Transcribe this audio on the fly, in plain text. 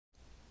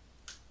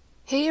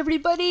Hey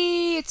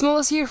everybody, it's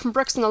Melissa here from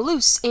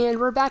BricksontheLoose, and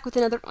we're back with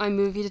another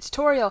iMovie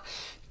tutorial.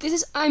 This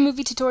is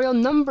iMovie tutorial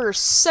number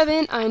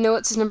 7. I know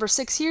it says number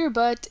 6 here,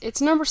 but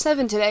it's number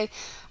 7 today.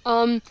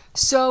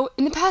 So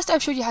in the past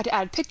I've showed you how to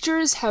add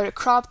pictures, how to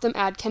crop them,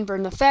 add Ken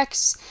Burn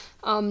effects,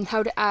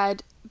 how to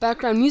add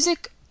background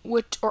music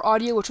or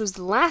audio, which was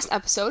the last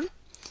episode.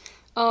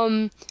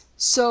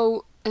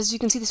 So as you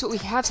can see, this is what we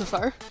have so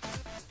far.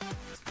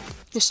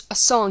 Just a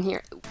song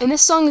here, and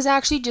this song is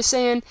actually just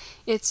saying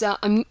it's a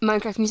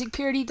Minecraft music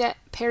parody that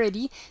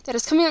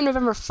is coming out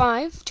November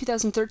 5,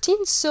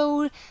 2013.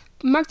 So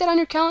mark that on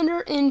your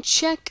calendar and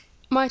check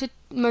my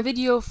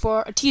video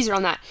for a teaser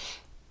on that.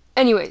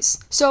 Anyways,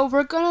 so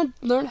we're gonna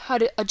learn how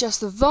to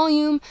adjust the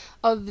volume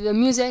of the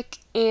music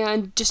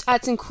and just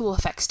add some cool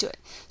effects to it.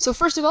 So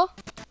first of all,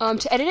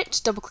 to edit it,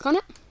 just double click on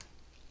it,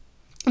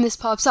 and this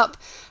pops up.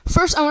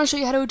 First, I want to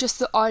show you how to adjust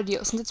the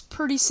audio, since it's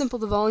pretty simple.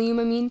 The volume,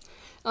 I mean.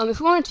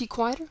 If we want it to be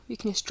quieter, we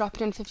can just drop it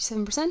down to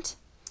 57%,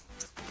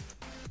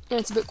 and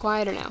it's a bit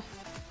quieter now.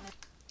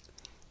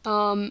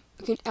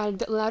 We can add a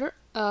bit louder.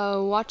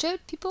 Watch out,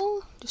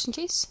 people, just in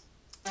case.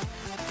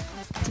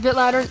 It's a bit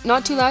louder,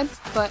 not too loud,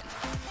 but...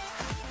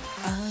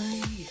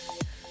 I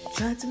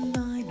tried to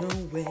mine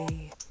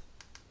away.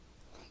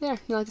 There,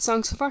 you like the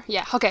song so far?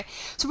 Yeah, okay.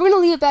 So we're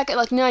going to leave it back at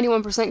like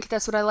 91% because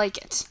that's what I like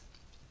it.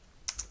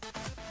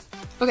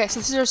 Okay, so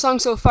this is our song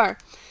so far.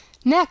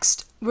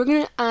 Next, we're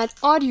going to add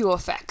audio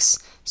effects.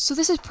 So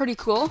this is pretty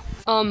cool.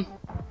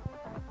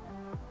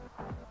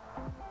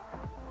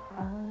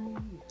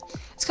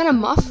 It's kind of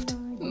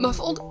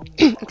muffled,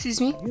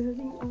 excuse me.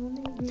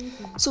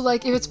 So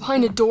like if it's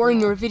behind a door in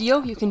your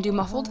video, you can do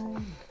muffled.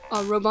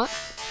 Robot.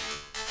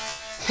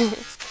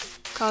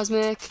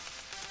 Cosmic.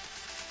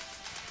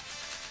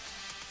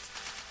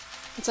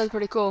 That sounds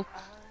pretty cool.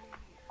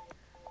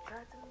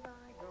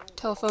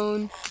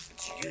 Telephone.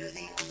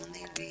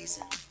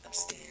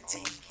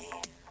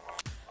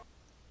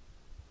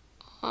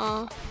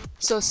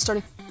 So it's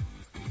starting.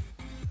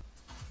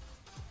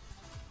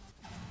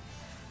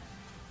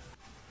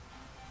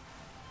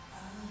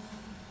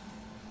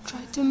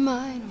 Try to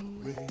mine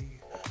away.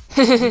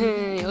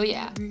 Oh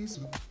yeah.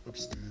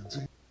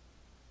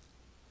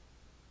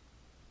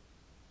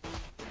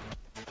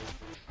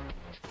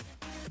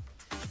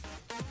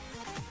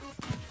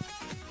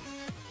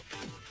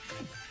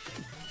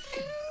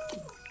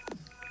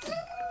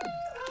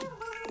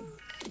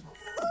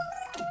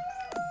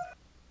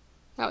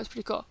 That was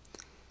pretty cool.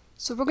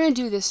 So we're going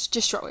to do this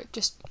just shortwave,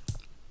 just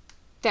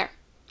there.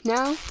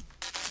 Now,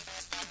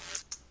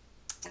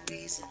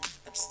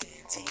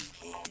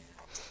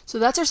 so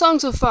that's our song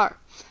so far.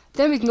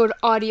 Then we can go to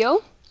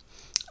audio,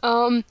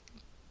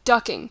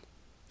 ducking.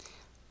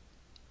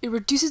 It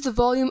reduces the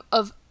volume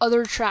of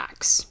other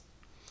tracks.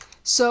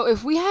 So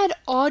if we had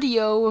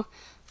audio,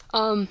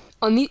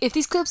 if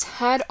these clips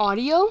had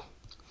audio,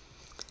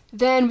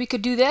 then we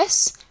could do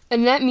this,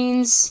 and that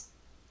means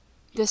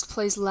this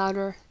plays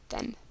louder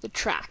than the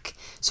track.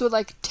 So it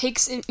like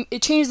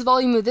it changes the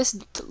volume of this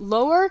to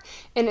lower,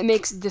 and it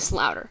makes this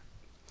louder.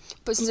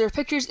 But since there are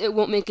pictures, it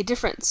won't make a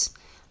difference.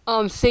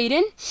 Fade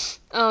in.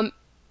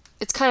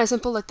 It's kind of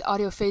simple, like the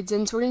audio fades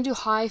in. So we're gonna do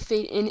high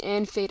fade in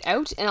and fade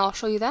out, and I'll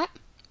show you that.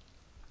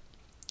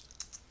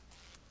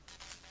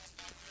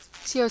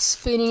 See how it's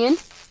fading in?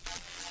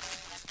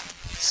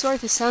 Sorry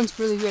if this sounds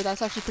really weird.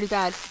 That's actually pretty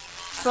bad.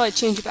 Should probably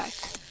change it back.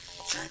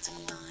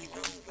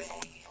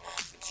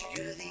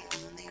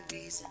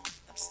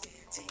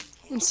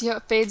 And see how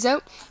it fades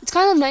out? It's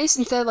kind of nice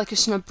instead of like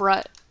just an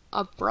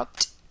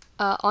abrupt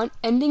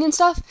ending and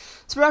stuff.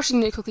 So we're actually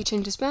going to quickly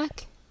change this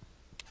back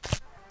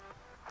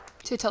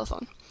to a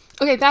telephone.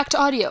 Okay, back to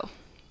audio.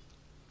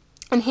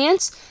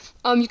 Enhance.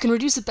 You can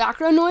reduce the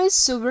background noise.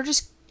 So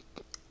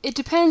it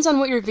depends on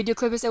what your video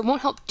clip is. It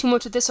won't help too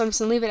much with this, so I'm just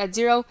going to leave it at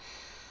 0.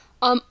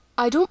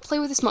 I don't play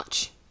with this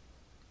much.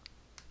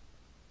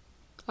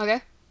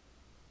 Okay?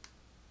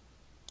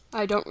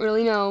 I don't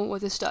really know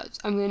what this does.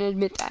 I'm going to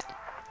admit that.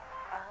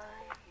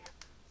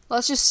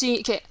 Let's just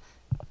see. Okay,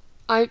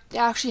 I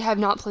actually have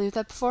not played with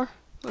that before,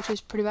 which is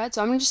pretty bad.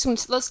 So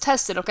let's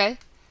test it. Okay.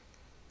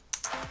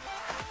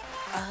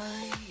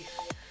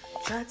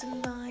 Does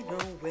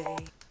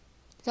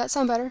that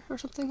sound better or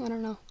something? I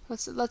don't know.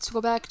 Let's go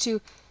back to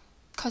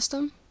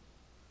custom.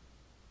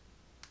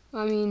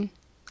 I mean,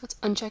 let's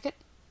uncheck it.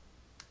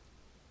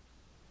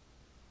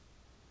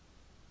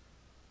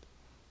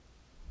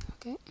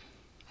 Okay.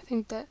 I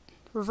think that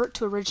revert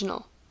to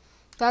original.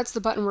 That's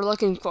the button we're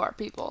looking for,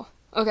 people.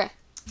 Okay.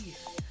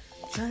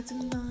 Try to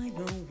mine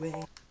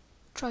away.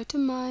 Try to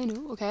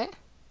mine, okay.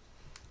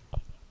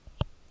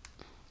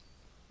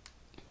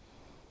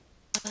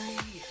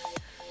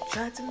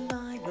 Try to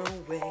mine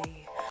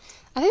away.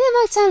 I think that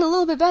might sound a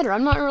little bit better.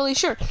 I'm not really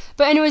sure.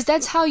 But anyways,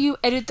 that's how you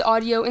edit the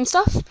audio and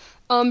stuff.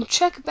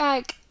 Check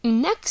back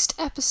next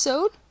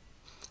episode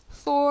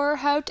for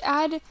how to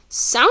add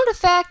sound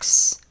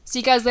effects. See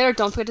you guys later.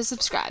 Don't forget to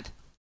subscribe.